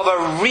of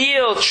a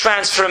real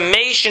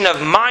transformation of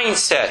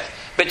mindset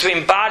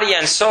between body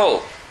and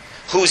soul.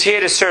 Who's here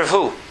to serve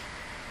who?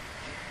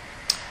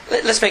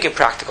 Let's make it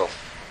practical.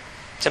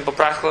 Simple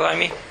practical, I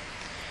mean.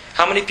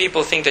 How many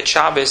people think that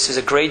Shabbos is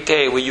a great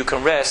day where you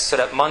can rest so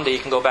that Monday you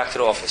can go back to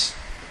the office?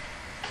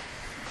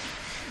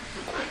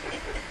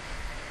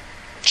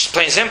 Just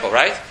plain simple,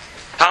 right?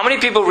 How many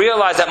people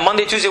realize that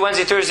Monday, Tuesday,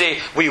 Wednesday, Thursday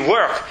we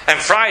work, and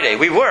Friday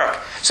we work,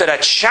 so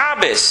that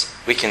Shabbos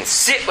we can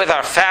sit with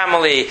our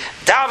family,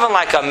 daven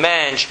like a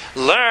mensch,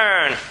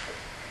 learn.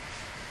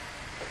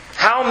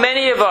 How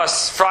many of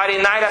us,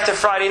 Friday night after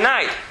Friday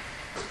night,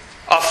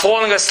 are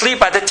falling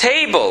asleep at the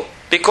table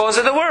because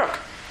of the work?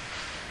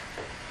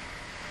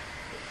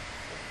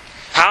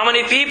 How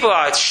many people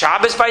are, it's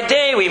Shabbos by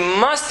day, we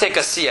must take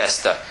a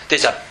siesta.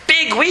 There's a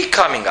big week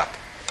coming up.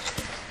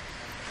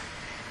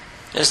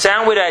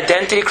 Understand where the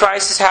identity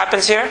crisis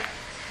happens here?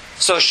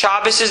 So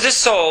Shabbos is the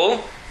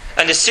soul,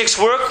 and the 6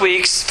 work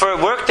weeks for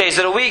work days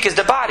of the week is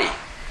the body.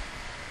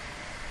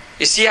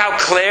 You see how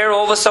clear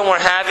all of a sudden we're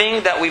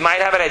having that we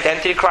might have an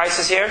identity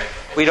crisis here?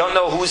 We don't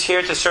know who's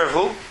here to serve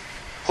who.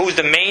 Who's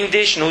the main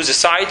dish and who's the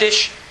side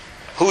dish.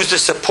 Who's the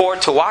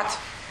support to what?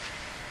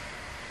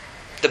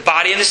 The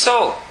body and the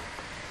soul.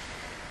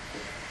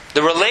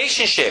 The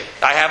relationship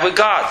I have with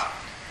God.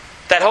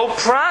 That whole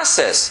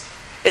process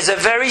is a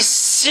very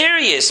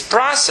serious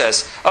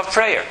process of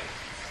prayer.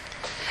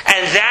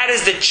 And that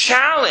is the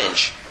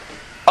challenge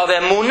of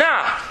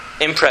emunah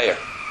in prayer.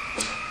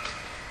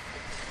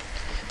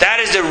 That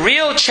is the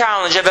real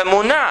challenge of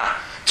emunah.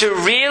 To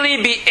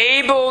really be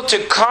able to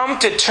come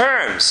to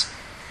terms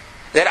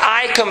that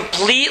I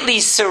completely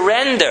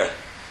surrender.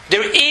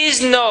 There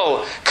is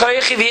no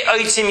koichi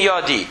v'oitzim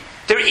yadi.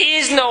 There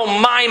is no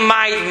my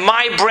might,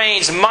 my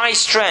brains, my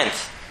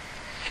strength.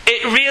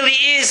 It really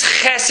is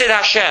chesed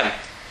Hashem.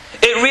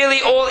 It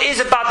really all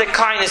is about the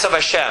kindness of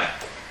Hashem.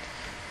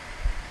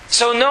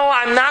 So no,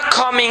 I'm not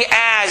coming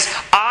as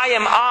I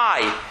am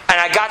I, and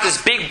I got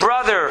this big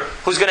brother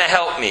who's going to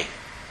help me.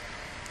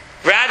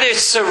 Rather,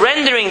 it's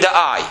surrendering the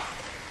I.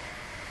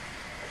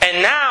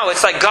 And now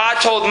it's like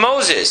God told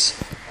Moses,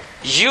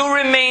 you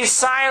remain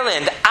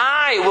silent,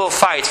 I will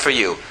fight for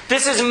you.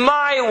 This is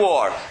my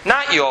war,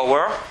 not your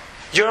war.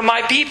 You're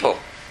my people.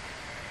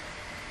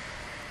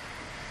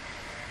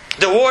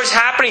 The war is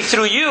happening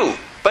through you.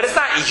 But it's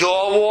not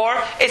your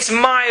war, it's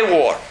my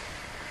war.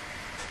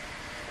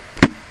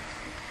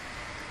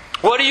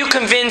 What are you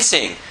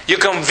convincing? You're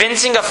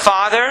convincing a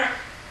father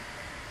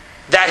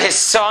that his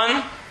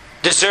son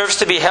deserves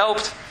to be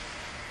helped?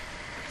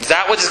 Is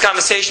that what this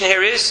conversation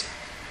here is?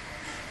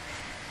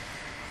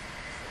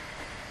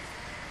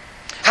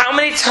 How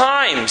many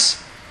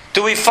times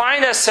do we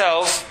find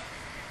ourselves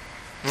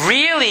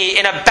really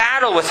in a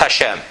battle with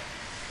Hashem?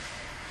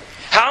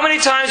 How many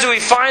times do we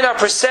find our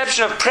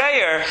perception of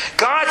prayer,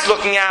 God's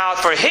looking out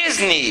for His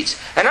needs,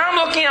 and I'm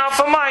looking out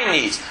for my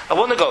needs? I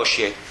will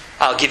negotiate.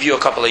 I'll give you a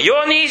couple of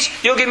your needs,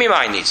 you'll give me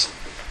my needs.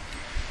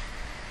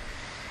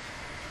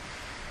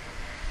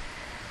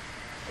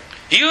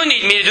 You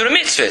need me to do the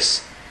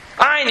mitzvahs.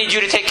 I need you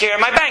to take care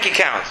of my bank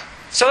account.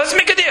 So let's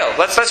make a deal.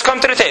 Let's come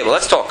to the table.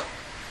 Let's talk.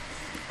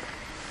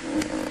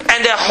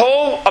 And the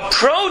whole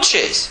approach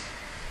is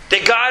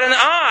that God and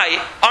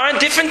I are on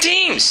different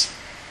teams.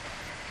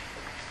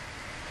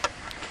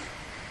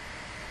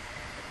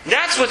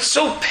 That's what's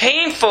so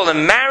painful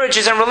in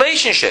marriages and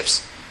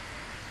relationships.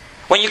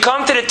 When you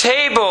come to the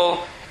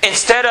table,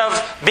 instead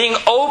of being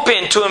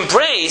open to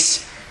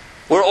embrace,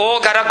 we're all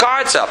got our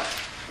guards up.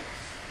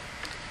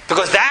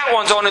 Because that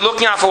one's only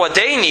looking out for what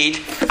they need.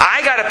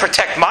 I got to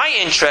protect my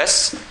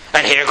interests.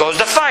 And here goes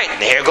the fight.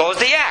 And here goes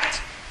the act.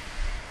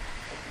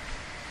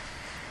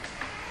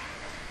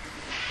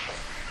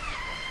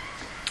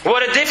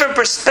 What a different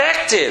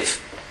perspective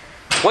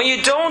when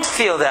you don't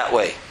feel that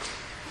way.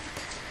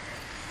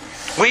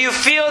 When you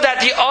feel that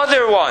the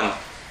other one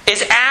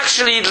is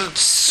actually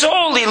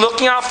solely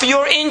looking out for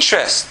your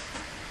interest.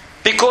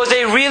 Because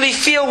they really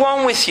feel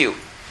one with you.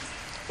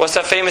 What's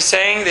that famous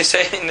saying they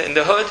say in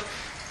the hood?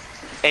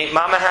 Ain't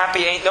mama happy,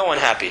 ain't no one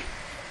happy.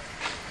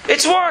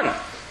 It's one.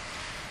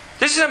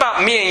 This isn't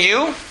about me and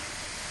you.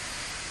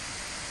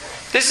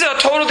 This is a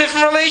total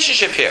different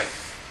relationship here.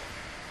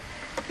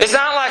 It's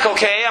not like,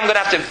 okay, I'm going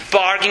to have to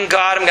bargain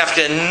God. I'm going to have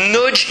to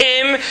nudge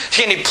Him.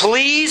 Can He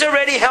please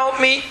already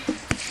help me?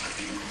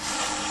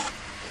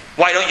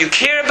 Why don't you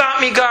care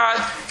about me,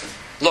 God?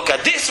 Look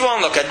at this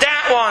one, look at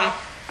that one.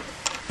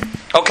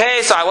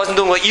 Okay, so I wasn't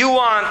doing what you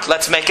want.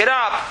 Let's make it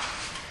up.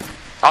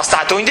 I'll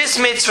start doing this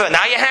mitzvah.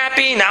 Now you're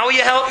happy. Now will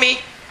you help me?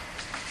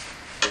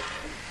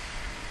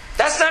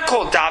 That's not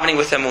called davening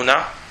with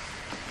emunah.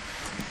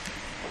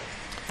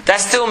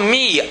 That's still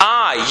me,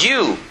 I,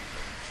 you.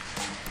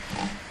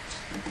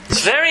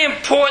 It's very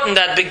important,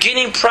 that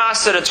beginning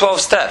process of the 12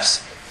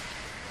 steps.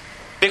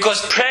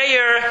 Because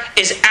prayer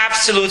is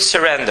absolute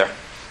surrender.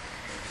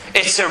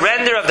 It's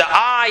surrender of the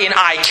I, and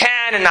I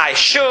can, and I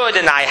should,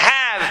 and I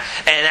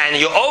have, and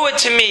you owe it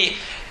to me,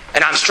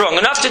 and I'm strong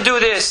enough to do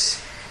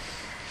this.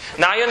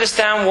 Now you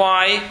understand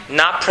why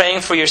not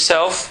praying for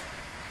yourself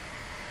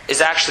is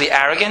actually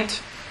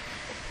arrogant?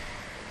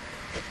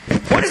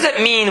 What does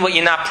that mean when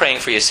you're not praying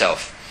for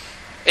yourself?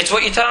 It's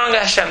what you're telling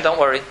Hashem, don't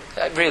worry.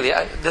 Really,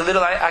 the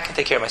little I can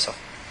take care of myself.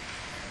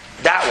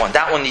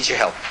 That one needs your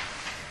help.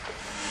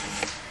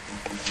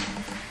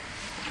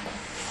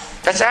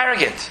 That's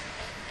arrogant.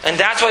 And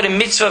that's why the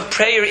mitzvah of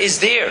prayer is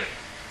there.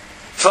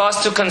 For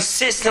us to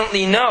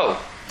consistently know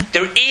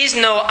there is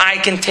no I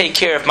can take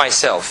care of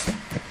myself.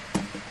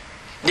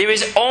 There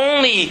is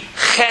only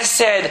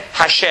Chesed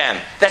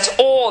Hashem. That's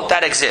all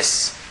that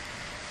exists.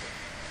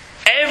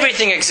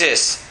 Everything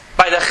exists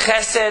by the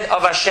Chesed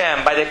of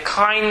Hashem, by the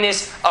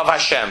kindness of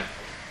Hashem.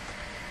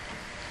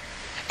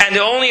 And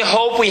the only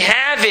hope we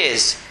have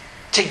is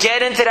to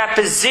get into that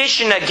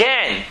position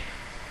again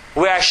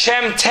where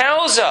Hashem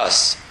tells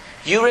us,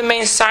 you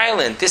remain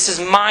silent. This is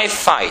my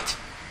fight.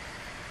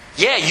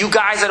 Yeah, you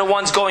guys are the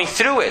ones going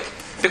through it.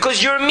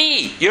 Because you're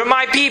me. You're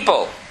my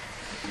people.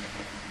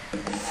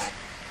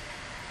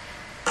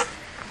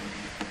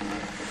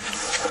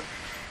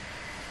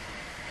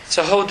 It's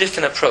a whole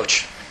different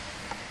approach.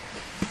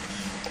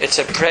 It's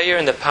a prayer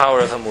in the power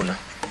of emunah.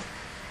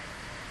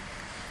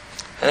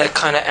 And that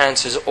kind of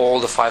answers all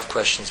the 5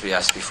 questions we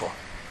asked before.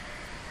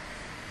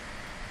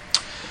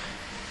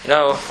 You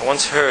know, I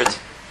once heard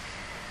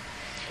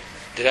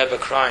the Rebbe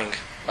crying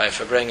by a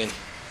Farbrengen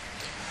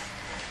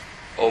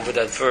over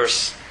that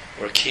verse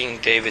where King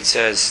David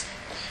says,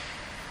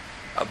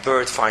 a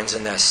bird finds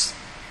a nest.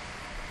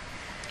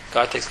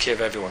 God takes care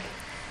of everyone.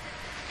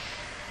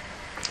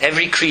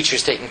 Every creature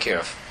is taken care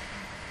of.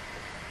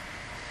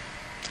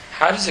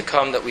 How does it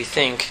come that we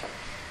think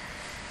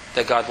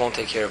that God won't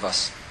take care of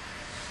us?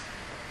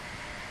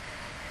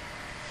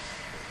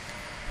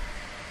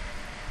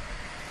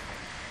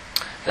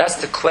 That's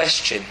the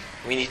question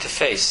we need to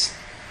face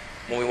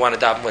when we want to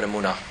daven with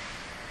emunah.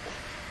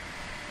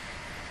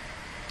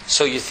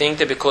 So you think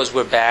that because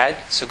we're bad,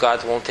 so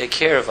God won't take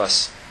care of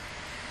us.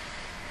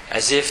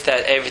 As if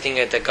that everything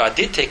that God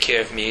did take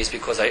care of me is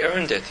because I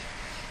earned it.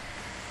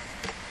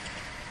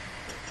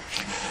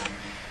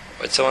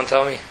 What someone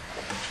tell me?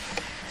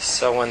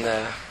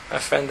 A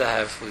friend I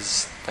have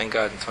who's, thank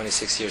God,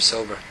 26 years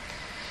sober.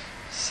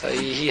 So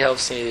he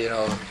helps me,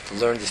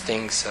 learn the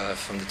things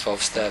from the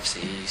 12 steps.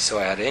 He saw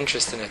I had an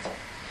interest in it.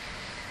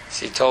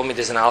 So he told me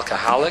there's an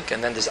alcoholic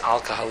and then there's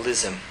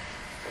alcoholism.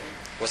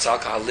 What's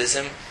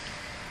alcoholism?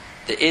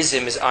 The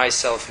ism is I,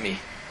 self, me.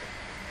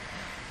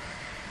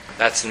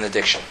 That's an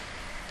addiction.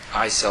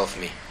 I, self,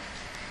 me.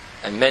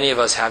 And many of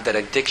us have that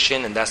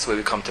addiction, and that's the way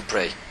we come to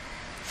pray.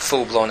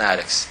 Full-blown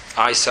addicts.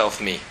 I,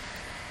 self, me.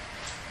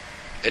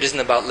 It isn't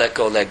about let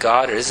go, let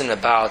God. It isn't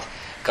about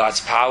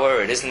God's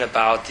power. It isn't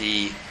about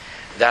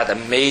that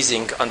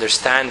amazing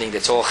understanding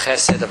that's all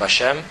chesed of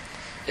Hashem.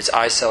 It's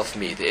I, self,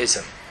 me, the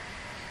ism.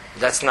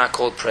 That's not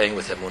called praying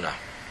with emunah.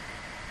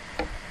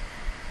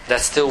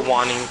 That's still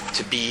wanting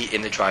to be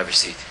in the driver's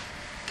seat.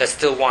 That's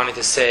still wanting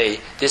to say,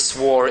 this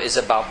war is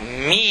about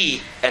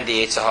me and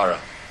the Yetzer Hara.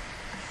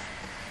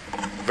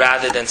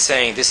 Rather than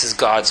saying, this is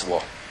God's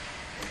war.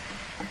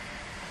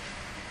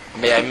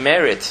 May I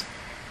merit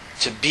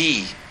to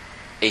be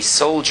a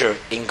soldier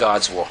in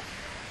God's war.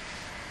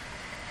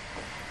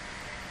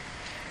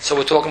 So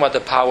we're talking about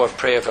the power of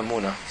prayer of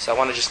emunah. So I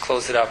want to just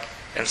close it up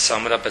and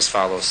sum it up as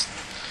follows.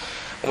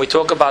 When we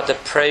talk about the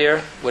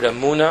prayer with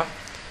emunah,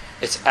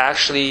 It's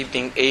actually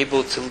being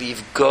able to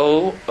leave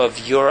go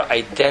of your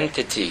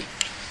identity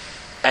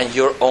and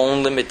your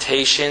own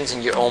limitations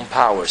and your own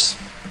powers.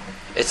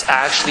 It's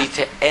actually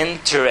to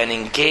enter and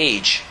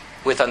engage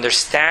with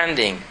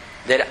understanding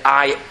that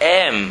I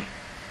am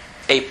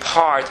a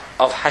part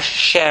of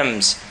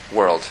Hashem's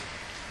world.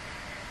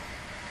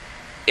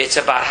 It's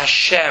about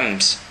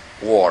Hashem's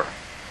war.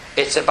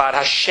 It's about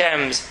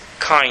Hashem's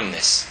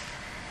kindness.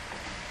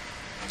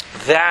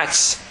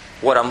 That's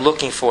what I'm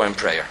looking for in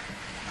prayer.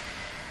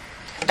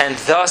 And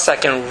thus I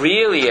can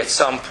really at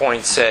some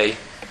point say,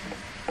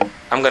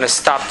 I'm going to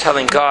stop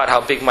telling God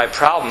how big my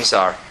problems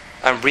are.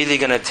 I'm really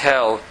going to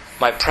tell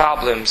my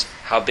problems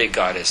how big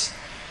God is.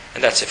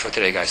 And that's it for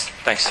today, guys.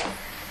 Thanks.